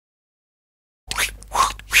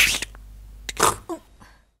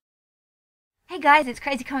guys, it's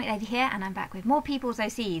Crazy Comic Lady here, and I'm back with more people's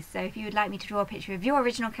OCs. So if you would like me to draw a picture of your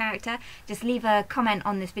original character, just leave a comment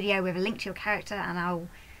on this video with a link to your character and I'll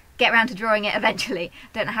get around to drawing it eventually.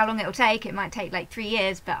 Don't know how long it'll take, it might take like 3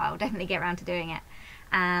 years, but I'll definitely get around to doing it.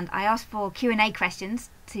 And I asked for Q&A questions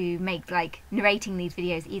to make like narrating these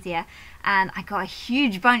videos easier, and I got a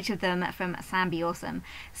huge bunch of them from Samby Awesome.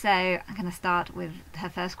 So I'm going to start with her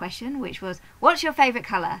first question, which was, what's your favourite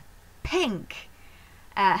colour? Pink!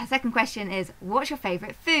 Her second question is, what's your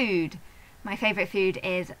favourite food? My favourite food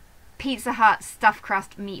is Pizza Hut stuffed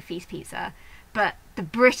crust meat feast pizza, but the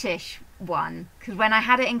British one, because when I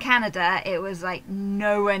had it in Canada it was like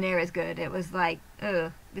nowhere near as good. It was like,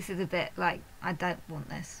 ugh, this is a bit like, I don't want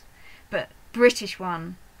this. But British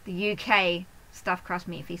one, the UK stuffed crust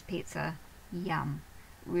meat feast pizza, yum.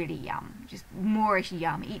 Really yum. Just moreish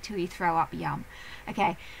yum. Eat till you throw up yum.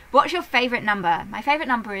 Okay, what's your favourite number? My favourite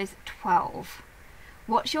number is 12.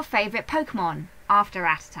 What's your favourite Pokemon after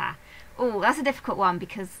Rattata? Oh, that's a difficult one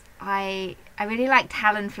because I really like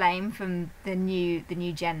Talonflame from the new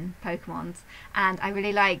gen Pokemons, and I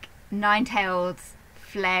really like Ninetales,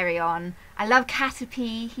 Flareon. I love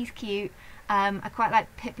Caterpie, he's cute. I quite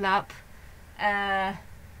like Piplup. I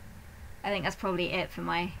think that's probably it for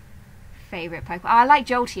my favourite Pokemon. Oh, I like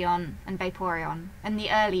Jolteon and Vaporeon, and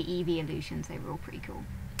the early Eeveeolutions, they were all pretty cool.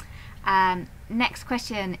 Next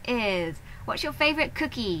question is, what's your favourite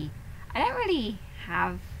cookie? I don't really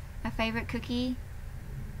have a favourite cookie.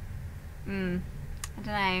 I don't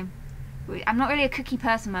know. I'm not really a cookie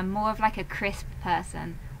person, I'm more of like a crisp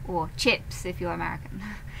person, or chips if you're American.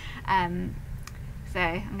 So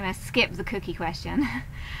I'm going to skip the cookie question.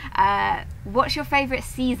 What's your favourite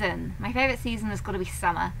season? My favourite season has got to be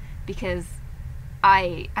summer, because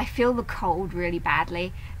I feel the cold really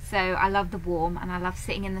badly. So I love the warm, and I love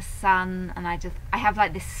sitting in the sun, and I have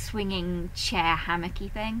like this swinging chair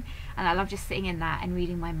hammocky thing, and I love just sitting in that and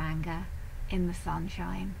reading my manga in the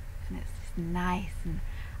sunshine, and it's just nice and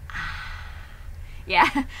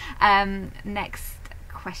yeah. Next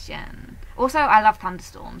question. Also, I love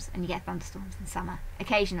thunderstorms, and you get thunderstorms in summer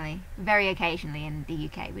occasionally, very occasionally in the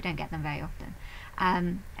UK. We don't get them very often.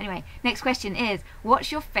 Anyway, next question is,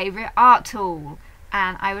 what's your favourite art tool?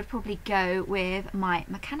 And I would probably go with my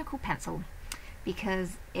mechanical pencil,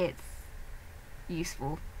 because it's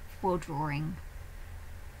useful for drawing.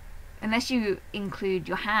 Unless you include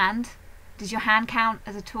your hand. Does your hand count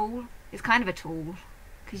as a tool? It's kind of a tool,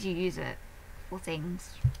 because you use it for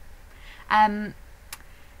things.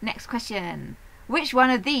 Next question. Which one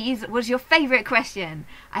of these was your favourite question?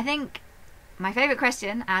 I think my favourite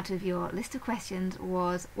question out of your list of questions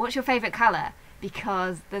was, what's your favourite colour?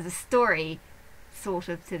 Because there's a story sort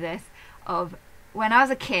of to this, of when I was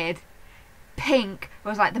a kid, pink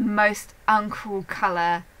was like the most uncool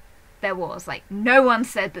colour there was. Like, no one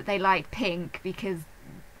said that they liked pink, because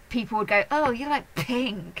people would go, oh, you like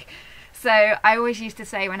pink. So I always used to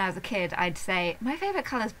say, when I was a kid, I'd say, my favourite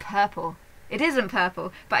colour is purple. It isn't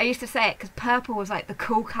purple, but I used to say it because purple was like the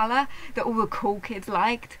cool colour that all the cool kids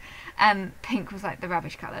liked, and pink was like the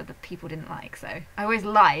rubbish colour that people didn't like. So I always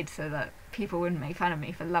lied so that people wouldn't make fun of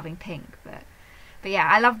me for loving pink. But yeah,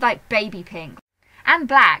 I loved like baby pink and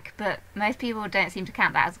black, but most people don't seem to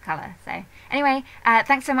count that as a colour. So anyway,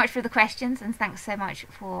 thanks so much for the questions, and thanks so much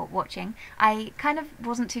for watching. I kind of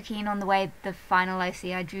wasn't too keen on the way the final OC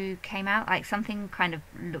I drew came out. Like, something kind of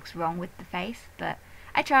looks wrong with the face, but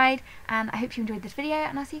I tried, and I hope you enjoyed this video,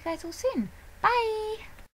 and I'll see you guys all soon. Bye!